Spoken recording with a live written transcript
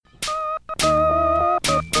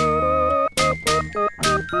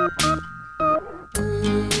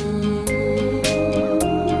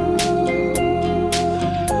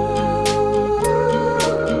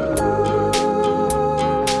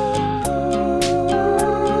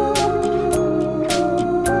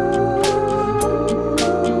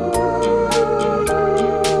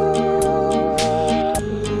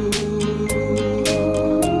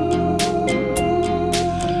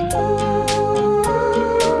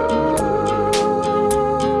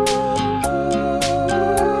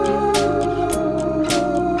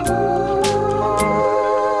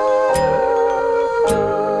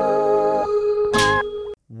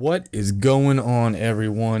going on,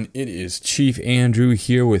 everyone? It is Chief Andrew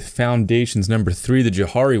here with Foundations number 3, the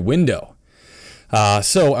Johari window.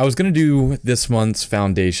 So I was going to do this month's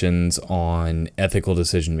Foundations on ethical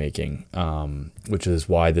decision making, which is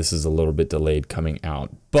why this is a little bit delayed coming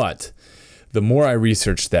out. But the more I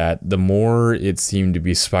researched that, the more it seemed to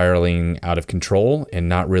be spiraling out of control and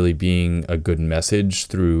not really being a good message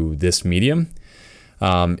through this medium.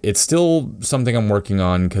 It's still something I'm working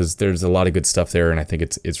on because there's a lot of good stuff there, and I think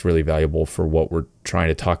it's really valuable for what we're trying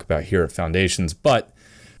to talk about here at Foundations, but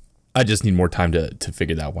I just need more time to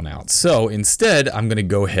figure that one out. So instead, I'm going to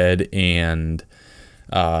go ahead and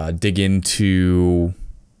dig into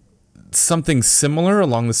something similar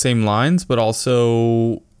along the same lines, but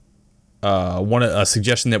also a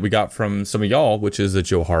suggestion that we got from some of y'all, which is the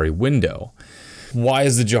Johari window. Why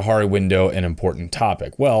is the Johari window an important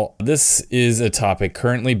topic? Well, this is a topic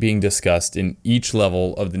currently being discussed in each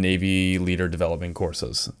level of the Navy leader development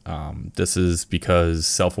courses. This is because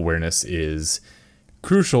self-awareness is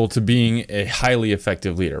crucial to being a highly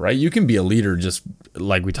effective leader, right? You can be a leader just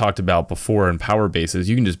like we talked about before in power bases.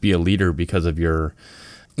 You can just be a leader because of your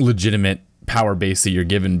legitimate power base that you're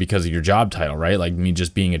given because of your job title, right? Like me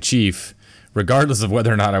just being a chief. Regardless of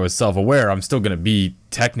whether or not I was self-aware, I'm still going to be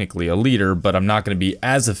technically a leader, but I'm not going to be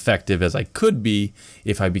as effective as I could be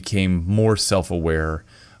if I became more self-aware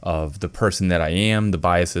of the person that I am, the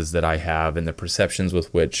biases that I have, and the perceptions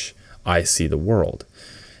with which I see the world.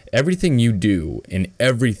 Everything you do and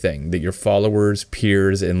everything that your followers,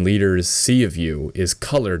 peers, and leaders see of you is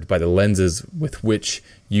colored by the lenses with which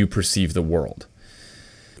you perceive the world.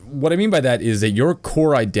 What I mean by that is that your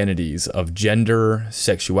core identities of gender,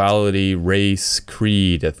 sexuality, race,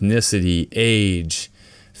 creed, ethnicity, age,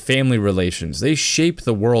 family relations, they shape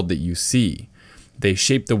the world that you see. They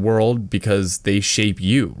shape the world because they shape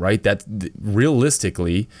you, right? That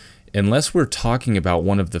realistically, unless we're talking about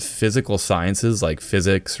one of the physical sciences like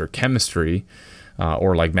physics or chemistry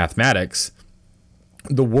or like mathematics,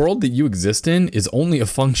 the world that you exist in is only a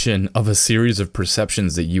function of a series of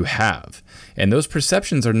perceptions that you have. And those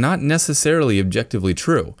perceptions are not necessarily objectively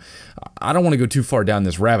true. I don't want to go too far down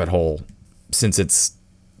this rabbit hole since it's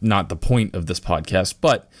not the point of this podcast,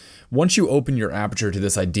 but once you open your aperture to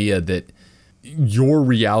this idea that your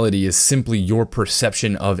reality is simply your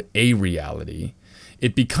perception of a reality,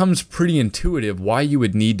 it becomes pretty intuitive why you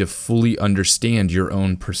would need to fully understand your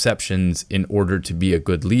own perceptions in order to be a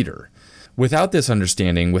good leader. Without this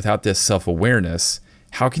understanding, without this self-awareness,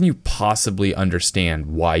 how can you possibly understand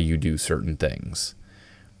why you do certain things?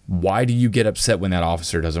 Why do you get upset when that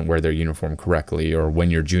officer doesn't wear their uniform correctly or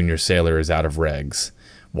when your junior sailor is out of regs?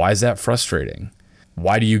 Why is that frustrating?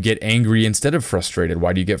 Why do you get angry instead of frustrated?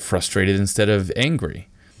 Why do you get frustrated instead of angry?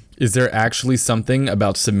 Is there actually something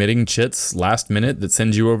about submitting chits last minute that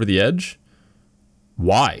sends you over the edge?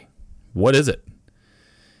 Why? What is it?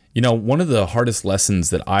 You know, one of the hardest lessons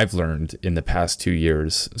that I've learned in the past 2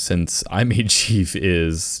 years since I made chief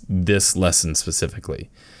is this lesson specifically.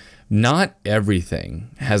 Not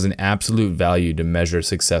everything has an absolute value to measure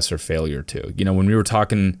success or failure to. You know, when we were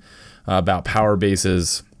talking about power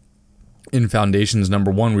bases in Foundations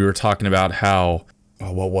number 1, we were talking about how,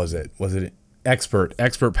 what was it? Was it expert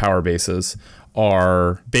power bases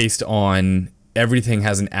are based on everything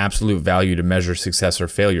has an absolute value to measure success or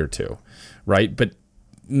failure to, right? But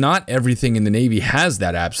not everything in the Navy has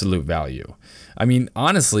that absolute value. I mean,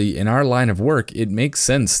 honestly, in our line of work, it makes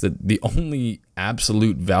sense that the only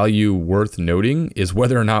absolute value worth noting is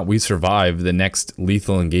whether or not we survive the next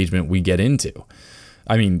lethal engagement we get into.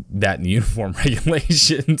 I mean, that and the uniform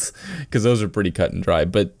regulations, because those are pretty cut and dry.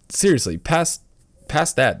 But seriously, past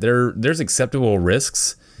that, there's acceptable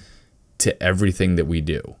risks to everything that we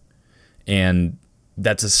do. And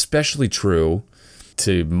that's especially true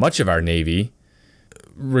to much of our Navy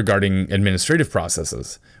regarding administrative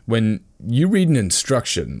processes. When you read an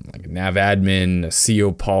instruction, like a nav admin, a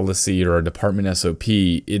CO policy, or a department SOP,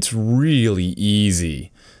 it's really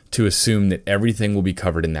easy to assume that everything will be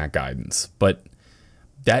covered in that guidance. But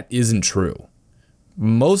that isn't true.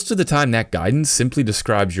 Most of the time, that guidance simply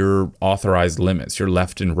describes your authorized limits, your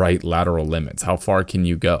left and right lateral limits. How far can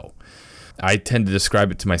you go? I tend to describe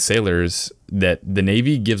it to my sailors that the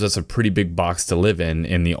Navy gives us a pretty big box to live in,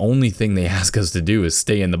 and the only thing they ask us to do is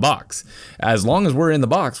stay in the box. As long as we're in the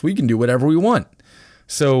box, we can do whatever we want.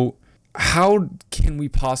 So how can we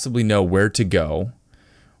possibly know where to go?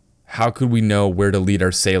 How could we know where to lead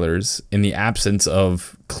our sailors in the absence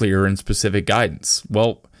of clear and specific guidance?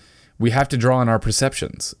 Well, we have to draw on our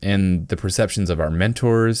perceptions and the perceptions of our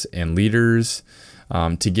mentors and leaders,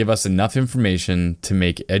 to give us enough information to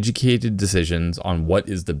make educated decisions on what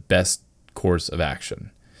is the best course of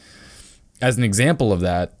action. As an example of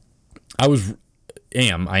that,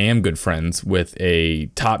 I am good friends with a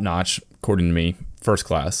top-notch, according to me, first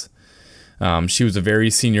class. She was a very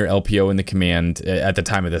senior LPO in the command at the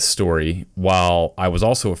time of this story, while I was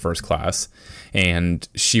also a first class, and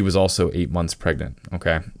she was also 8 months pregnant.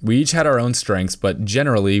 Okay, we each had our own strengths, but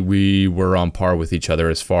generally we were on par with each other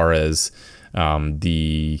as far as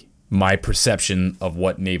my perception of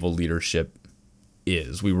what naval leadership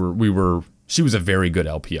is. She was a very good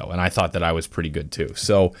LPO, and I thought that I was pretty good too.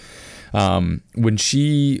 So when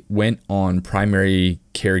she went on primary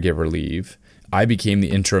caregiver leave, I became the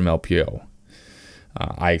interim LPO.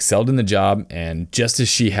 I excelled in the job, and just as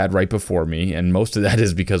she had right before me, and most of that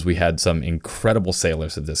is because we had some incredible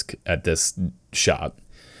sailors at this shop.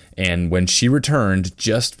 And when she returned,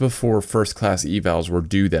 just before first class evals were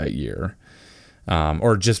due that year,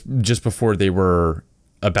 or just before they were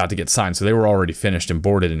about to get signed, so they were already finished and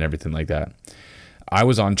boarded and everything like that, I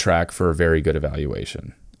was on track for a very good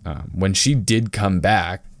evaluation. When she did come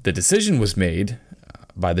back, the decision was made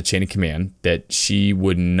by the chain of command that she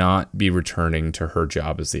would not be returning to her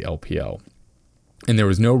job as the LPO. And there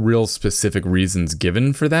was no real specific reasons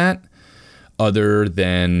given for that, other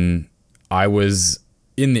than I was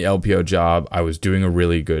in the LPO job, I was doing a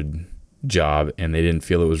really good job, and they didn't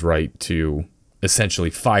feel it was right to essentially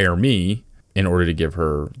fire me in order to give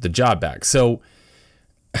her the job back. So,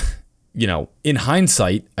 in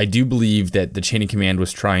hindsight, I do believe that the chain of command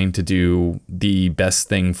was trying to do the best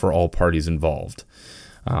thing for all parties involved.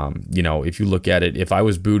 If you look at it, if I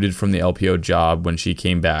was booted from the LPO job when she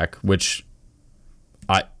came back, which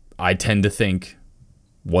I tend to think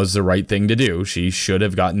was the right thing to do, she should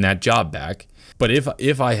have gotten that job back. But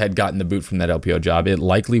if I had gotten the boot from that LPO job, it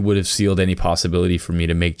likely would have sealed any possibility for me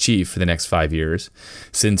to make chief for the next 5 years,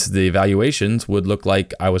 since the evaluations would look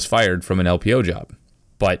like I was fired from an LPO job.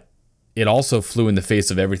 But it also flew in the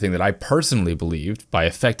face of everything that I personally believed by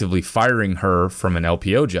effectively firing her from an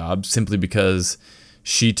LPO job simply because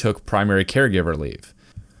she took primary caregiver leave.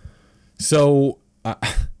 So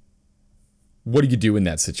what do you do in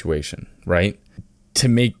that situation, right? To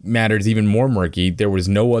make matters even more murky, there was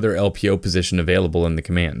no other LPO position available in the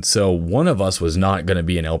command. So one of us was not going to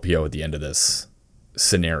be an LPO at the end of this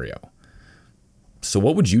scenario. So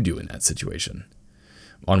what would you do in that situation?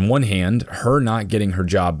 On one hand, her not getting her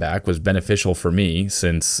job back was beneficial for me,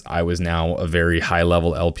 since I was now a very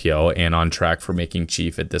high-level LPO and on track for making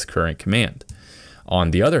chief at this current command.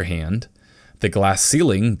 On the other hand, the glass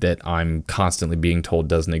ceiling that I'm constantly being told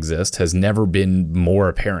doesn't exist has never been more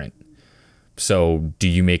apparent. So do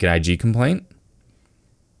you make an IG complaint?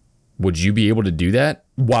 Would you be able to do that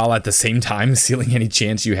while at the same time sealing any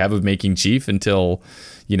chance you have of making chief until,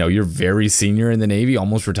 you're very senior in the Navy,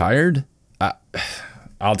 almost retired?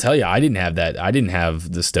 I'll tell you, I didn't have that. I didn't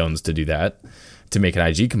have the stones to do that, to make an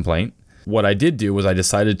IG complaint. What I did do was I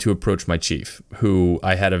decided to approach my chief, who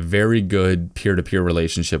I had a very good peer-to-peer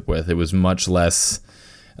relationship with. It was much less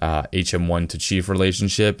HM1 to chief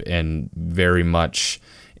relationship and very much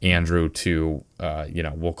Andrew to,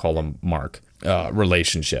 we'll call him Mark,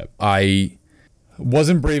 relationship. I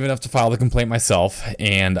wasn't brave enough to file the complaint myself,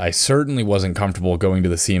 and I certainly wasn't comfortable going to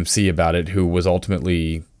the CMC about it, who was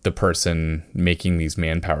ultimately the person making these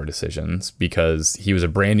manpower decisions, because he was a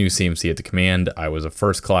brand new CMC at the command. I was a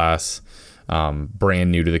first class,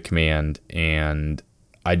 brand new to the command, and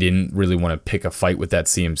I didn't really want to pick a fight with that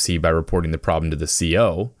CMC by reporting the problem to the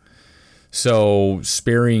CO. So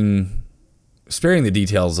sparing the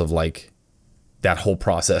details of that whole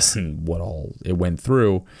process and what all it went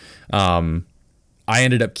through, I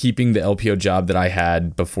ended up keeping the LPO job that I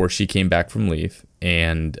had before she came back from leave.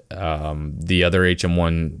 And the other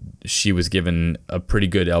HM1, she was given a pretty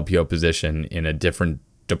good LPO position in a different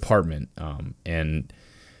department. And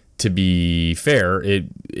to be fair,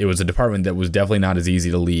 it was a department that was definitely not as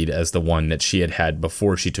easy to lead as the one that she had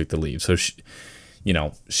before she took the leave. So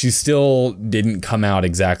she still didn't come out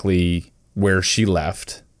exactly where she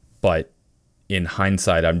left, but in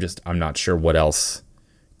hindsight, I'm not sure what else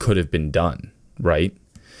could have been done, right?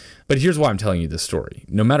 But here's why I'm telling you this story.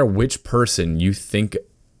 No matter which person you think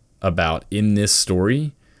about in this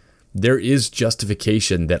story, there is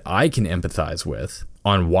justification that I can empathize with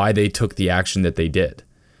on why they took the action that they did.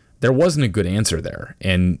 There wasn't a good answer there.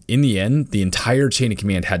 And in the end, the entire chain of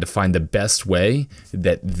command had to find the best way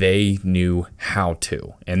that they knew how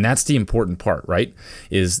to. And that's the important part, right?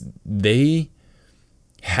 Is they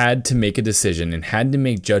had to make a decision and had to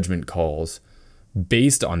make judgment calls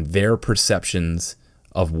based on their perceptions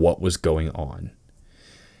of what was going on.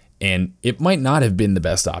 And it might not have been the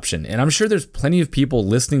best option. And I'm sure there's plenty of people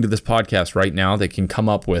listening to this podcast right now that can come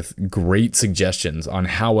up with great suggestions on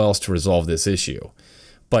how else to resolve this issue.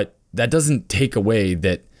 But that doesn't take away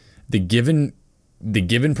that the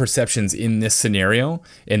given perceptions in this scenario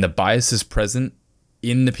and the biases present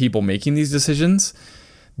in the people making these decisions,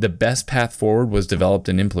 the best path forward was developed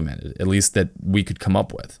and implemented, at least that we could come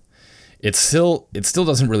up with. It still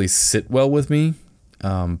doesn't really sit well with me,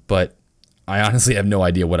 but I honestly have no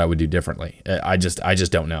idea what I would do differently. I just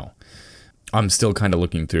don't know. I'm still kind of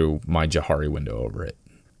looking through my Johari window over it.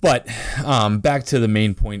 But back to the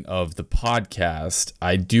main point of the podcast,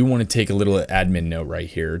 I do want to take a little admin note right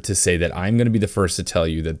here to say that I'm going to be the first to tell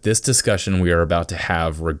you that this discussion we are about to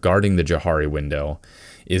have regarding the Johari window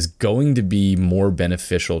is going to be more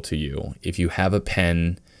beneficial to you if you have a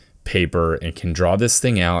pen, paper, and can draw this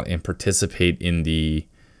thing out and participate in the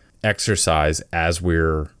exercise as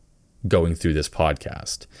we're going through this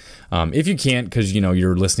podcast. If you can't, because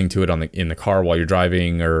you're listening to it in the car while you're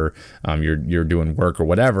driving, or you're doing work or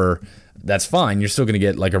whatever, that's fine. You're still going to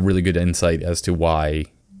get like a really good insight as to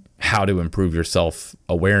how to improve your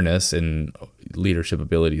self-awareness and leadership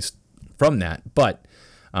abilities from that. But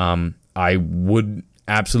I would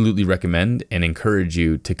absolutely recommend and encourage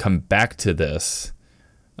you to come back to this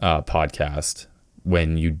podcast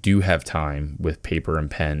when you do have time with paper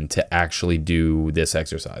and pen to actually do this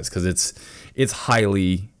exercise, because it's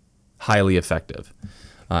highly effective,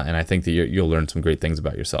 and I think that you'll learn some great things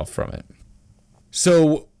about yourself from it.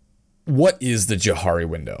 So what is the Johari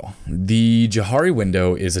window? The Johari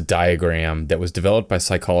window is a diagram that was developed by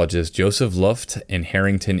psychologists Joseph Luft and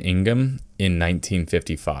Harrington Ingham in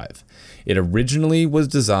 1955. It originally was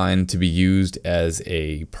designed to be used as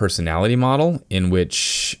a personality model in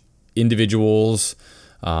which individuals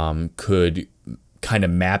could kind of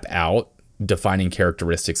map out defining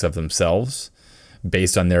characteristics of themselves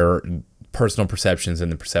based on their personal perceptions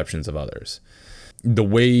and the perceptions of others. The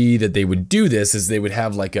way that they would do this is they would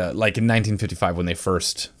have like in 1955 when they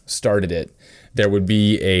first started it, there would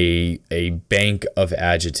be a bank of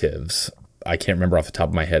adjectives. I can't remember off the top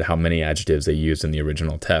of my head how many adjectives they used in the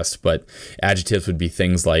original test, but adjectives would be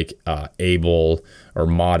things like able or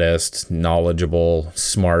modest, knowledgeable,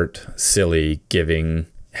 smart, silly, giving,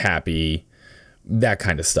 happy, that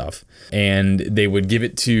kind of stuff. And they would give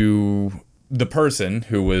it to the person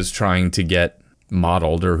who was trying to get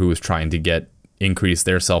modeled or who was trying to increase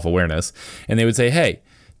their self-awareness. And they would say, hey,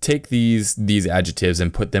 take these adjectives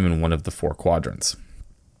and put them in one of the 4 quadrants.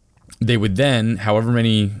 They would then, however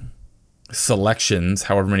many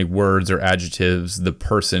words or adjectives the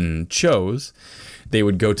person chose, they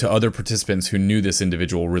would go to other participants who knew this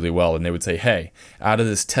individual really well, and they would say, hey, out of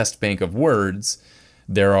this test bank of words,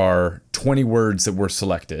 there are 20 words that were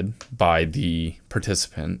selected by the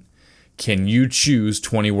participant. Can you choose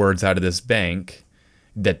 20 words out of this bank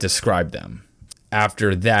that describe them?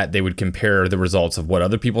 After that, they would compare the results of what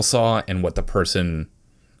other people saw and what the person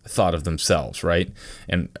thought of themselves, right?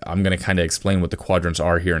 And I'm going to kind of explain what the quadrants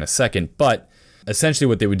are here in a second, but essentially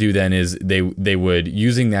what they would do then is they would,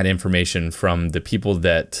 using that information from the people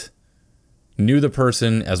that knew the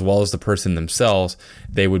person as well as the person themselves,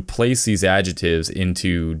 they would place these adjectives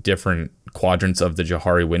into different quadrants of the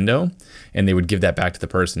Johari window, and they would give that back to the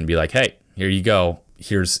person and be like, hey, here you go.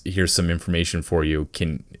 Here's some information for you.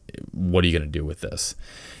 What are you going to do with this?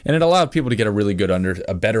 And it allowed people to get a really good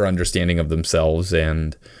a better understanding of themselves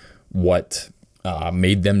and what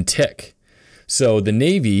made them tick. So the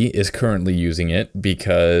Navy is currently using it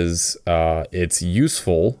because it's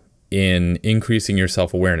useful in increasing your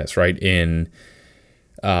self-awareness, right? In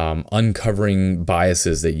uncovering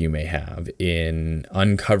biases that you may have, in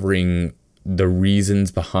uncovering the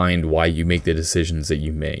reasons behind why you make the decisions that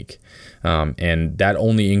you make. And that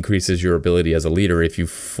only increases your ability as a leader if you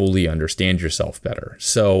fully understand yourself better.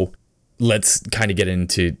 So let's kind of get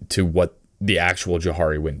into what the actual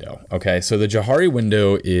Johari window. Okay, so the Johari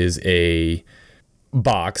window is a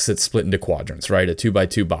box that's split into quadrants, right? A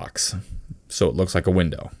 2x2 box. So it looks like a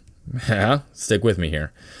window. Stick with me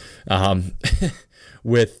here.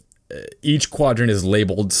 With each quadrant is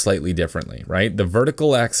labeled slightly differently, right? The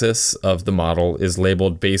vertical axis of the model is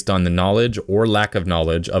labeled based on the knowledge or lack of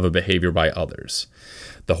knowledge of a behavior by others.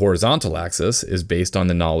 The horizontal axis is based on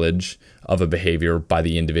the knowledge of a behavior by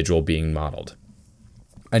the individual being modeled.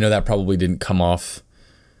 I know that probably didn't come off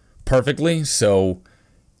perfectly, so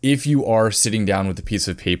if you are sitting down with a piece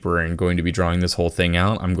of paper and going to be drawing this whole thing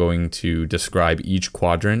out, I'm going to describe each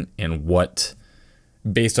quadrant and what,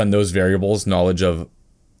 based on those variables, knowledge of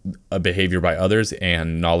a behavior by others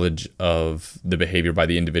and knowledge of the behavior by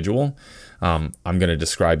the individual, I'm going to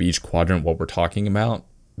describe each quadrant, what we're talking about,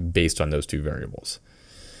 based on those 2 variables.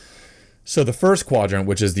 So the first quadrant,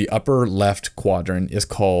 which is the upper left quadrant, is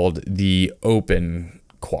called the open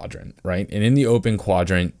quadrant, right? And in the open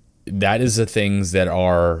quadrant, that is the things that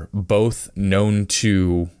are both known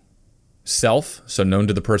to self, so known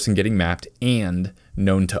to the person getting mapped, and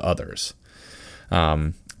known to others.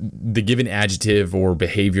 The given adjective or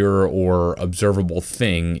behavior or observable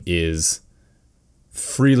thing is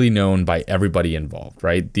freely known by everybody involved,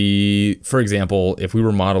 right? For example, if we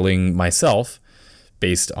were modeling myself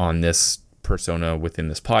based on this persona within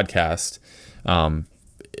this podcast,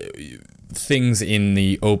 things in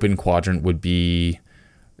the open quadrant would be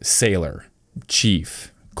sailor,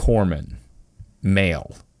 chief, corpsman,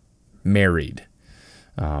 male, married,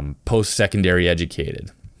 post-secondary educated.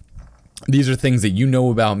 These are things that you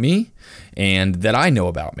know about me and that I know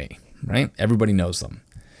about me, right? Everybody knows them.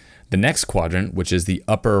 The next quadrant, which is the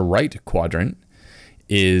upper right quadrant,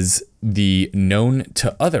 is the known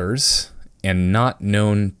to others and not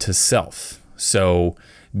known to self. So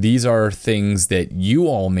these are things that you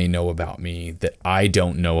all may know about me that I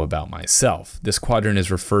don't know about myself. This quadrant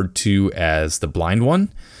is referred to as the blind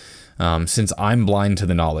one, since I'm blind to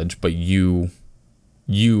the knowledge, but you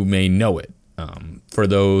may know it. For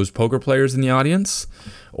those poker players in the audience,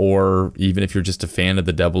 or even if you're just a fan of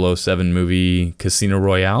the 007 movie Casino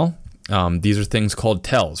Royale, these are things called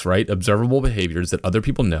tells, right? Observable behaviors that other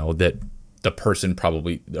people know that the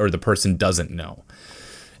person doesn't know.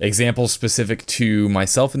 Examples specific to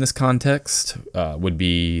myself in this context would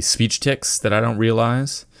be speech tics that I don't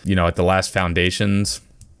realize. At the last Foundations,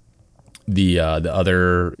 the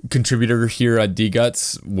other contributor here at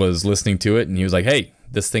D-Guts was listening to it, and he was like, "Hey,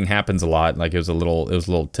 this thing happens a lot." Like it was a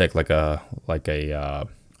little tick, like a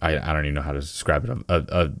I don't even know how to describe it,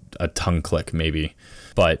 a tongue click maybe,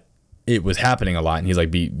 but it was happening a lot, and he's like,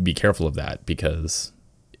 be careful of that because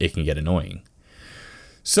it can get annoying.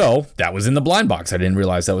 So that was in the blind box. I didn't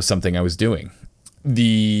realize that was something I was doing.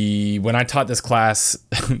 When I taught this class,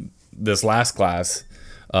 this last class,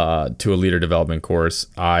 to a leader development course,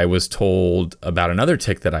 I was told about another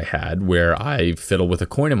tic that I had where I fiddle with a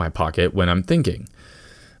coin in my pocket when I'm thinking.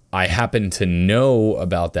 I happen to know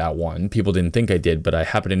about that one. People didn't think I did, but I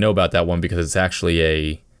happen to know about that one because it's actually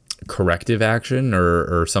a corrective action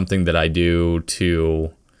or something that I do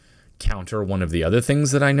to counter one of the other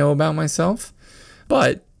things that I know about myself.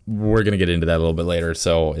 But we're going to get into that a little bit later.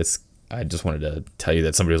 So I just wanted to tell you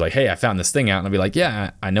that somebody was like, "Hey, I found this thing out." And I'll be like,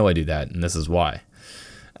 "Yeah, I know I do that. And this is why."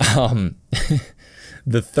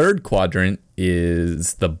 The third quadrant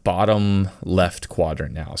is the bottom left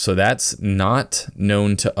quadrant now. So that's not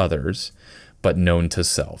known to others, but known to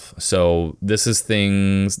self. So this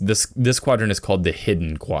quadrant is called the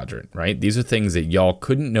hidden quadrant, right? These are things that y'all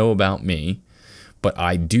couldn't know about me, but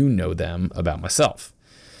I do know them about myself.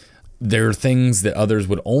 They're things that others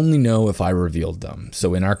would only know if I revealed them.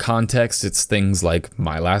 So in our context, it's things like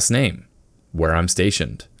my last name, where I'm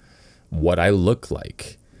stationed, what I look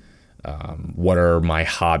like, what are my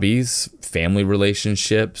hobbies, family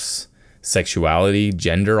relationships, sexuality,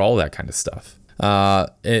 gender, all that kind of stuff.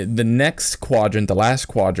 The next quadrant, the last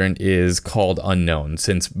quadrant, is called unknown,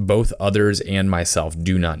 since both others and myself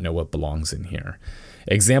do not know what belongs in here.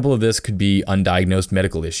 Example of this could be undiagnosed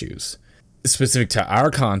medical issues. Specific to our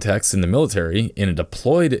context in the military, in a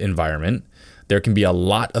deployed environment, there can be a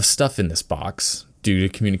lot of stuff in this box due to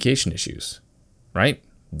communication issues, right?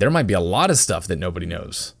 There might be a lot of stuff that nobody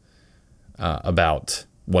knows about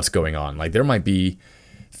what's going on. Like there might be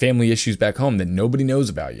family issues back home that nobody knows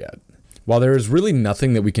about yet. While there is really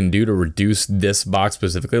nothing that we can do to reduce this box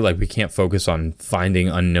specifically, like we can't focus on finding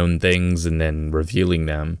unknown things and then revealing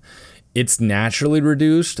them, it's naturally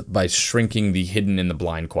reduced by shrinking the hidden and the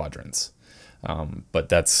blind quadrants. But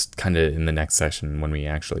that's kind of in the next session when we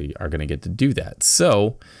actually are going to get to do that.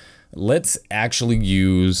 So let's actually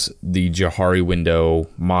use the Johari window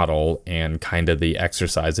model and kind of the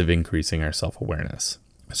exercise of increasing our self-awareness.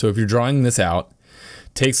 So if you're drawing this out,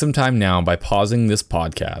 take some time now by pausing this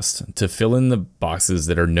podcast to fill in the boxes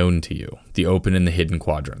that are known to you, the open and the hidden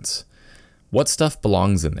quadrants. What stuff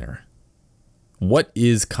belongs in there? What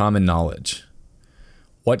is common knowledge?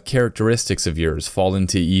 What characteristics of yours fall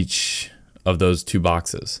into each of those two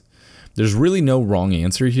boxes? There's really no wrong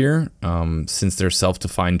answer here, since they're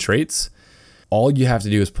self-defined traits. All you have to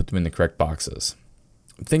do is put them in the correct boxes.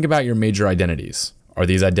 Think about your major identities. Are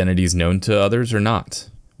these identities known to others or not?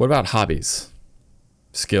 What about hobbies,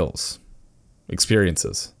 skills,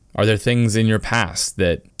 experiences? Are there things in your past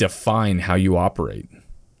that define how you operate?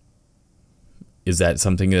 Is that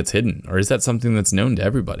something that's hidden, or is that something that's known to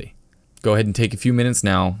everybody? Go ahead and take a few minutes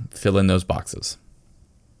now, fill in those boxes.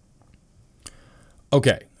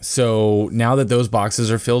 Okay, so now that those boxes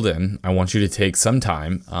are filled in, I want you to take some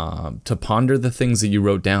time to ponder the things that you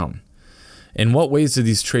wrote down. In what ways do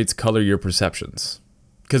these traits color your perceptions?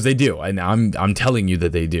 Because they do, and I'm telling you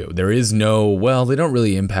that they do. There is no, well, they don't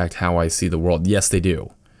really impact how I see the world. Yes, they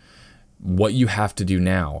do. what you have to do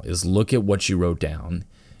now is look at what you wrote down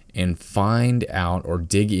and find out or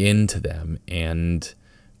dig into them and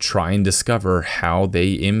try and discover how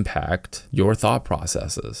they impact your thought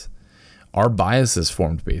processes. Our bias is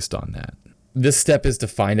formed based on that. This step is to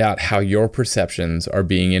find out how your perceptions are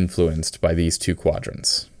being influenced by these two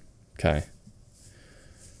quadrants. Okay.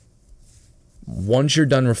 Once you're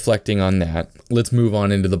done reflecting on that, let's move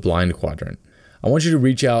on into the blind quadrant. I want you to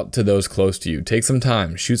reach out to those close to you. Take some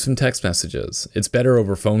time, shoot some text messages. It's better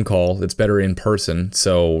over phone call. It's better in person.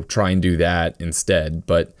 So try and do that instead.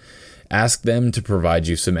 But ask them to provide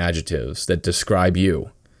you some adjectives that describe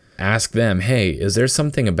you. Ask them, hey, is there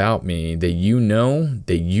something about me that you know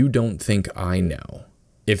that you don't think I know?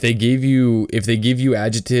 If they give you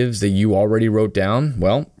adjectives that you already wrote down,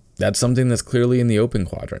 well, that's something that's clearly in the open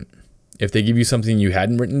quadrant. If they give you something you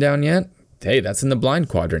hadn't written down yet, hey, that's in the blind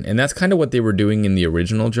quadrant. And that's kind of what they were doing in the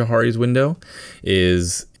original Johari's window,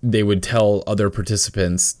 is they would tell other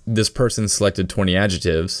participants, this person selected 20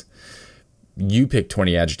 adjectives. You pick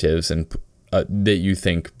 20 adjectives and that you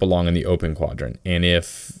think belong in the open quadrant. And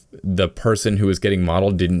if the person who is getting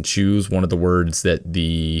modeled didn't choose one of the words that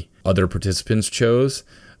the other participants chose,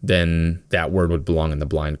 then that word would belong in the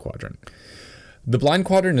blind quadrant. The blind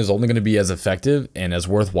quadrant is only going to be as effective and as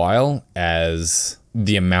worthwhile as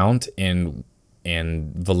the amount and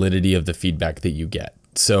validity of the feedback that you get.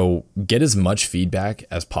 So get as much feedback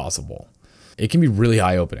as possible. It can be really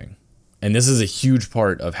eye-opening. And this is a huge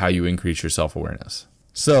part of how you increase your self-awareness.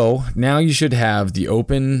 So now you should have the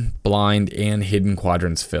open, blind, and hidden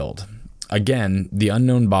quadrants filled. Again, the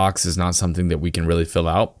unknown box is not something that we can really fill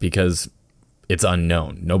out because it's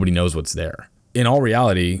unknown. Nobody knows what's there. In all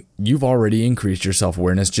reality, you've already increased your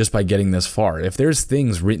self-awareness just by getting this far. If there's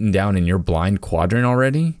things written down in your blind quadrant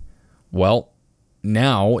already, well,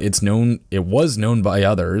 now it's known, it was known by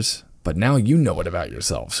others, but now you know it about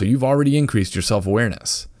yourself. So you've already increased your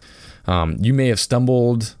self-awareness. You may have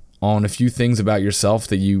stumbled on a few things about yourself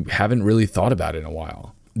that you haven't really thought about in a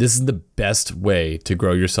while. This is the best way to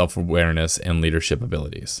grow your self-awareness and leadership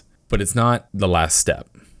abilities. But it's not the last step.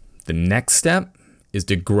 The next step is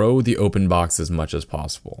to grow the open box as much as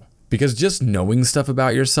possible. Because just knowing stuff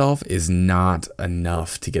about yourself is not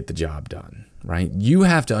enough to get the job done, right? You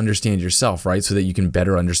have to understand yourself, right? So that you can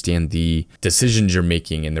better understand the decisions you're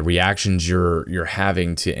making and the reactions you're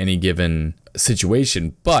having to any given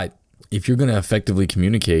situation. But if you're going to effectively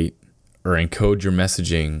communicate or encode your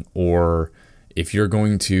messaging, or if you're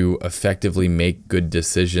going to effectively make good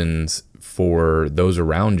decisions for those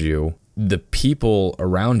around you, the people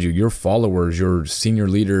around you, your followers, your senior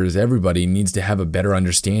leaders, everybody needs to have a better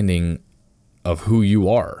understanding of who you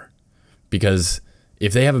are. Because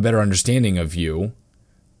if they have a better understanding of you,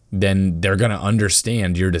 then they're going to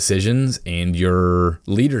understand your decisions and your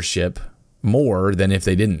leadership more than if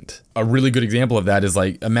they didn't. A really good example of that is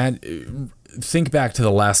like, think back to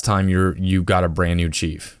the last time you got a brand new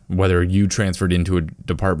chief, whether you transferred into a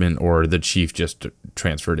department or the chief just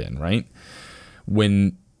transferred in, right?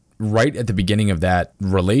 When right at the beginning of that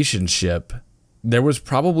relationship, there was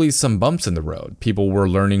probably some bumps in the road. People were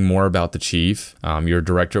learning more about the chief. Your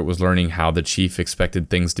directorate was learning how the chief expected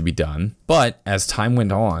things to be done. But as time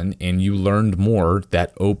went on and you learned more,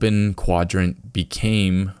 that open quadrant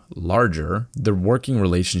became larger. The working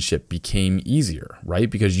relationship became easier, right?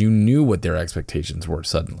 Because you knew what their expectations were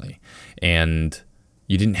suddenly. And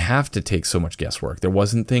you didn't have to take so much guesswork. There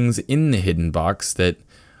wasn't things in the hidden box that,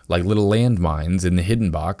 like little landmines in the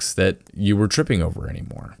hidden box, that you were tripping over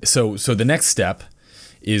anymore. So the next step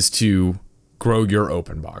is to grow your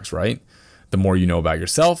open box, right? The more you know about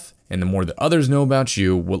yourself and the more that others know about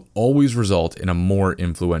you will always result in a more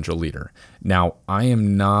influential leader. Now, I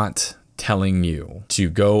am not telling you to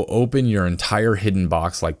go open your entire hidden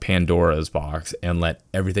box like Pandora's box and let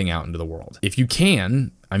everything out into the world. If you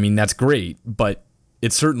can, I mean, that's great, but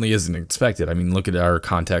it certainly isn't expected. I mean, look at our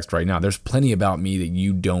context right now. There's plenty about me that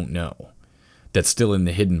you don't know that's still in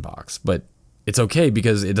the hidden box, but it's okay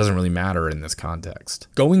because it doesn't really matter in this context.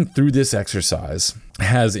 Going through this exercise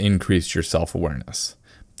has increased your self-awareness.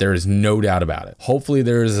 There is no doubt about it. Hopefully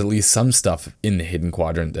there is at least some stuff in the hidden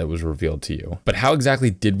quadrant that was revealed to you. But how exactly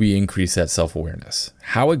did we increase that self-awareness?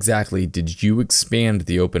 How exactly did you expand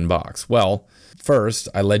the open box? Well, first,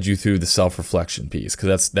 I led you through the self-reflection piece,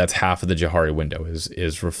 because that's half of the Johari window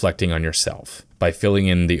is reflecting on yourself by filling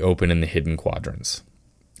in the open and the hidden quadrants.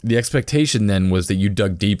 The expectation then was that you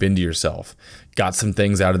dug deep into yourself, got some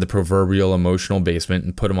things out of the proverbial emotional basement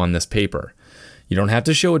and put them on this paper. You don't have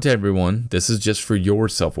to show it to everyone. This is just for your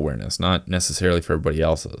self-awareness, not necessarily for everybody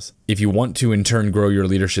else's. If you want to in turn grow your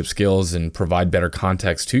leadership skills and provide better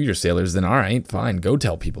context to your sailors, then all right, fine, go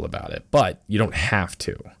tell people about it. But you don't have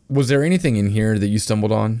to. Was there anything in here that you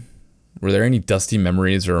stumbled on? Were there any dusty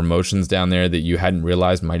memories or emotions down there that you hadn't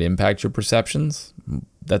realized might impact your perceptions?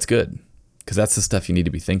 That's good, because that's the stuff you need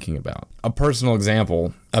to be thinking about. A personal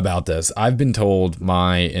example about this, I've been told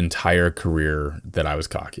my entire career that I was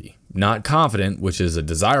cocky. Not confident, which is a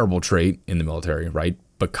desirable trait in the military, right?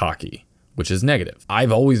 But cocky, which is negative.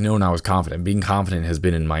 I've always known I was confident. Being confident has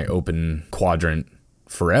been in my open quadrant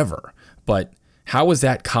forever. But how was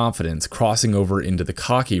that confidence crossing over into the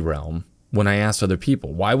cocky realm when I asked other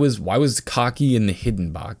people? Why was cocky in the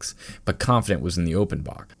hidden box, but confident was in the open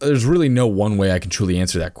box? There's really no one way I can truly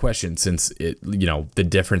answer that question, since the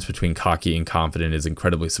difference between cocky and confident is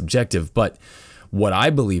incredibly subjective. But what I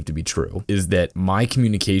believe to be true is that my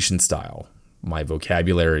communication style, my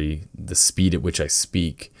vocabulary, the speed at which I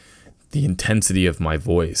speak, the intensity of my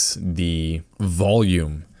voice, the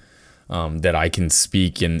volume that I can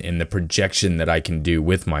speak, and the projection that I can do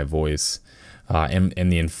with my voice,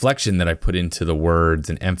 and the inflection that I put into the words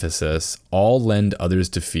and emphasis, all lend others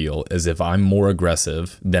to feel as if I'm more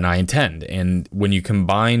aggressive than I intend. And when you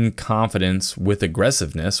combine confidence with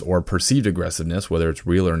aggressiveness, or perceived aggressiveness, whether it's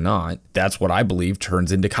real or not, that's what I believe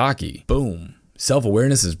turns into cocky. Boom.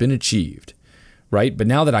 Self-awareness has been achieved. Right? But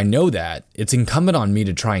now that I know that, it's incumbent on me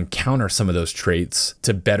to try and counter some of those traits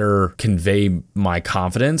to better convey my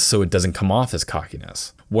confidence so it doesn't come off as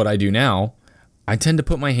cockiness. What I do now, I tend to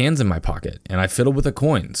put my hands in my pocket and I fiddle with a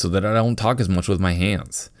coin so that I don't talk as much with my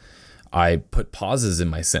hands. I put pauses in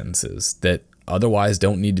my sentences that otherwise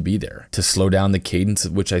don't need to be there to slow down the cadence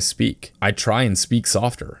at which I speak. I try and speak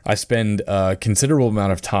softer. I spend a considerable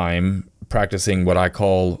amount of time practicing what I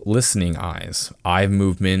call listening eyes, eye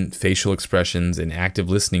movement, facial expressions, and active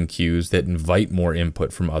listening cues that invite more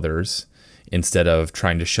input from others instead of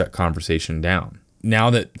trying to shut conversation down.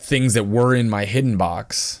 Now that things that were in my hidden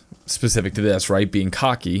box, specific to this, right, being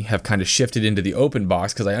cocky, have kind of shifted into the open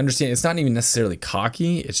box, because I understand it's not even necessarily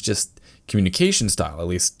cocky, it's just communication style. At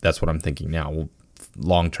least that's what I'm thinking now.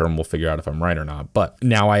 Long term, we'll figure out if I'm right or not. But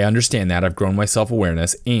now I understand that. I've grown my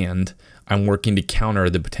self-awareness, and I'm working to counter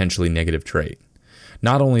the potentially negative trait.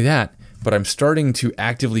 Not only that, but I'm starting to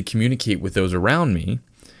actively communicate with those around me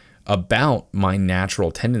about my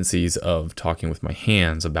natural tendencies of talking with my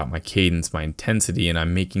hands, about my cadence, my intensity, and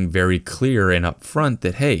I'm making very clear and upfront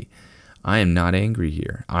that, hey, I am not angry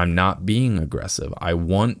here. I'm not being aggressive. I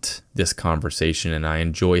want this conversation, and I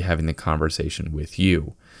enjoy having the conversation with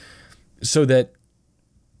you. So that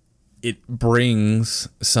it brings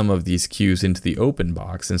some of these cues into the open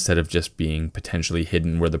box instead of just being potentially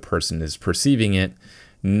hidden where the person is perceiving it,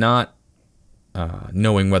 not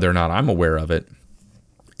knowing whether or not I'm aware of it,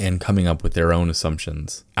 and coming up with their own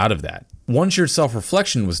assumptions out of that. Once your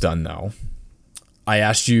self-reflection was done, though, I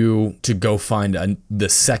asked you to go find the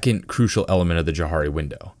second crucial element of the Johari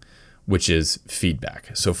window, which is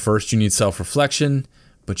feedback. So first you need self-reflection,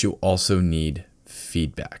 but you also need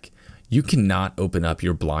feedback. You cannot open up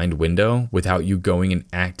your blind window without you going and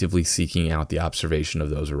actively seeking out the observation of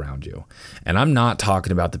those around you. And I'm not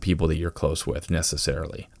talking about the people that you're close with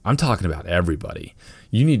necessarily. I'm talking about everybody.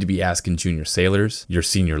 You need to be asking junior sailors, your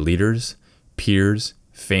senior leaders, peers,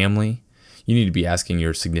 family. You need to be asking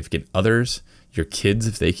your significant others, your kids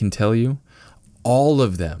if they can tell you. All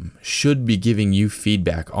of them should be giving you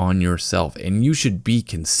feedback on yourself, and you should be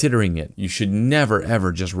considering it. You should never,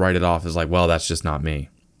 ever just write it off as like, well, that's just not me.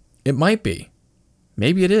 It might be.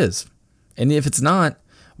 Maybe it is. And if it's not,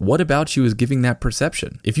 what about you is giving that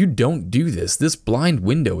perception? If you don't do this, this blind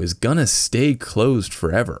window is gonna stay closed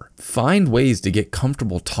forever. Find ways to get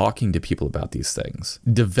comfortable talking to people about these things.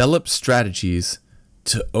 Develop strategies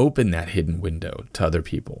to open that hidden window to other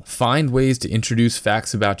people. Find ways to introduce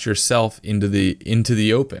facts about yourself into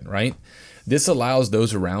the open, right? This allows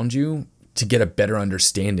those around you to get a better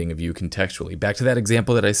understanding of you contextually. Back to that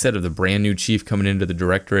example that I said of the brand new chief coming into the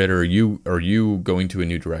directorate, or you going to a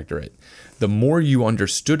new directorate. The more you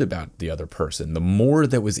understood about the other person, the more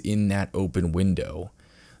that was in that open window,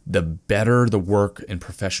 the better the work and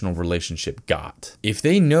professional relationship got. If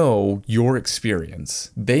they know your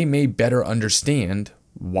experience, they may better understand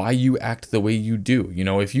why you act the way you do. You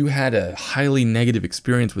know, if you had a highly negative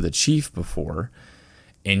experience with a chief before,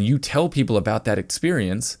 and you tell people about that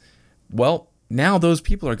experience, well, now those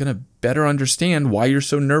people are going to better understand why you're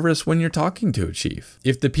so nervous when you're talking to a chief.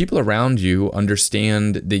 If the people around you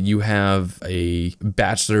understand that you have a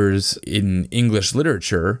bachelor's in English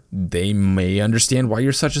literature, they may understand why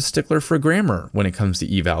you're such a stickler for grammar when it comes to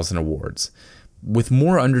evals and awards. With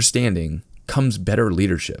more understanding comes better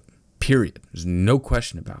leadership, period. There's no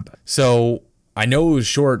question about it. So I know it was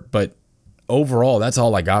short, but overall, that's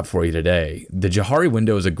all I got for you today. The Johari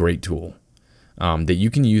window is a great tool that you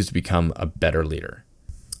can use to become a better leader.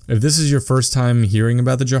 If this is your first time hearing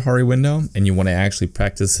about the Johari window and you want to actually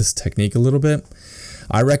practice this technique a little bit,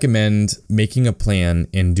 I recommend making a plan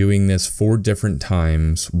and doing this 4 different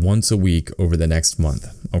times once a week over the next month,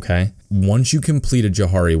 okay? Once you complete a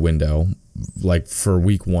Johari window, like for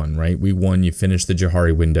week 1, right? Week 1, you finish the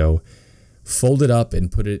Johari window, fold it up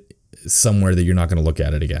and put it somewhere that you're not going to look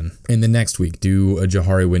at it again. And the next week, do a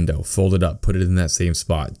Johari window, fold it up, put it in that same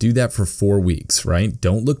spot. Do that for 4 weeks, right?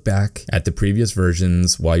 Don't look back at the previous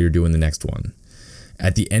versions while you're doing the next one.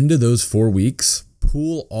 At the end of those 4 weeks,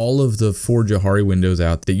 pull all of the 4 Johari windows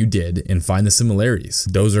out that you did and find the similarities.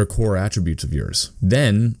 Those are core attributes of yours.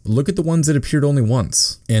 Then look at the ones that appeared only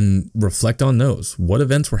once and reflect on those. What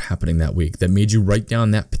events were happening that week that made you write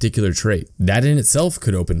down that particular trait? That in itself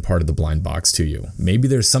could open part of the blind box to you. Maybe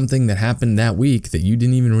there's something that happened that week that you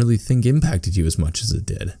didn't even really think impacted you as much as it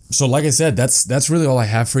did. So like I said, that's really all I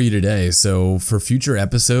have for you today. So for future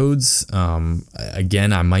episodes,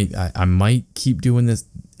 again, I might keep doing this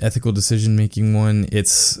ethical decision making one.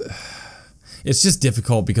 It's just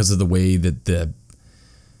difficult because of the way that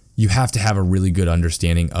you have to have a really good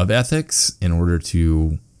understanding of ethics in order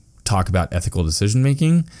to talk about ethical decision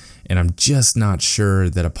making, and I'm just not sure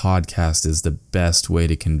that a podcast is the best way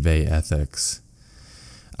to convey ethics.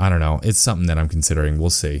 I don't know. It's something that I'm considering. We'll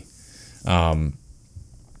see.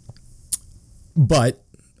 But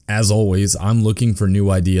as always, I'm looking for new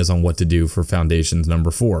ideas on what to do for Foundations number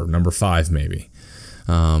 4, number 5 maybe.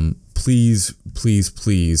 Please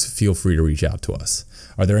feel free to reach out to us.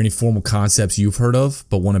 Are there any formal concepts you've heard of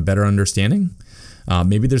but want a better understanding?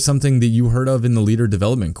 Maybe there's something that you heard of in the leader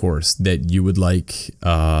development course that you would like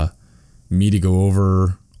me to go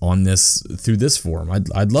over on this through this forum.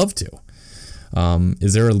 I'd love to.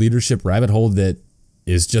 Is there a leadership rabbit hole that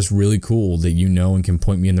is just really cool that you know and can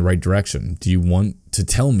point me in the right direction? Do you want to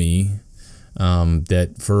tell me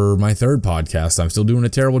that for my 3rd podcast, I'm still doing a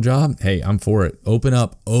terrible job? Hey, I'm for it. Open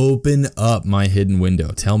up my hidden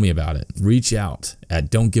window. Tell me about it. Reach out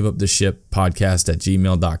at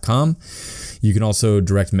don'tgiveuptheship@gmail.com. You can also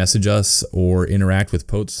direct message us or interact with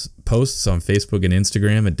posts on Facebook and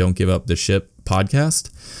Instagram at Don't Give Up the Ship Podcast.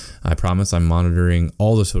 I promise I'm monitoring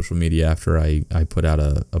all the social media after I put out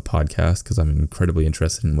a podcast because I'm incredibly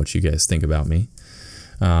interested in what you guys think about me.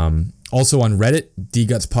 Also on Reddit,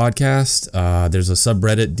 DGuts Podcast. There's a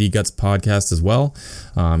subreddit, DGuts Podcast as well.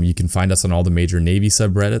 You can find us on all the major Navy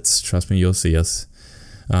subreddits. Trust me, you'll see us.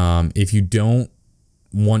 If you don't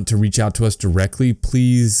want to reach out to us directly,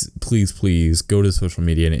 please go to social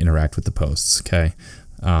media and interact with the posts, okay?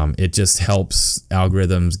 It just helps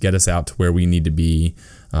algorithms get us out to where we need to be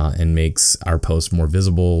and makes our posts more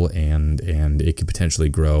visible, and it could potentially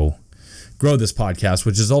grow this podcast,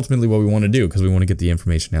 which is ultimately what we want to do because we want to get the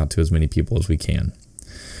information out to as many people as we can.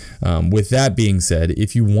 With that being said,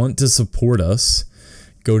 if you want to support us,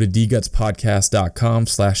 go to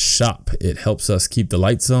dgutspodcast.com/shop. It helps us keep the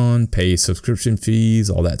lights on, pay subscription fees,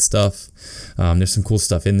 all that stuff. There's some cool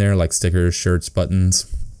stuff in there like stickers, shirts, buttons.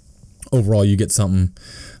 Overall, you get something.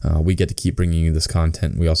 We get to keep bringing you this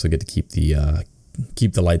content. We also get to keep the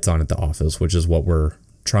lights on at the office, which is what we're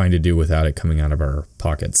trying to do without it coming out of our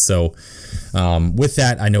pockets. So with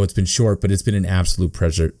that, I know it's been short, but it's been an absolute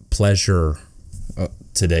pleasure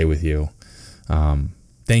today with you.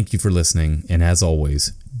 Thank you for listening. And as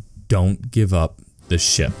always, don't give up the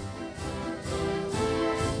ship.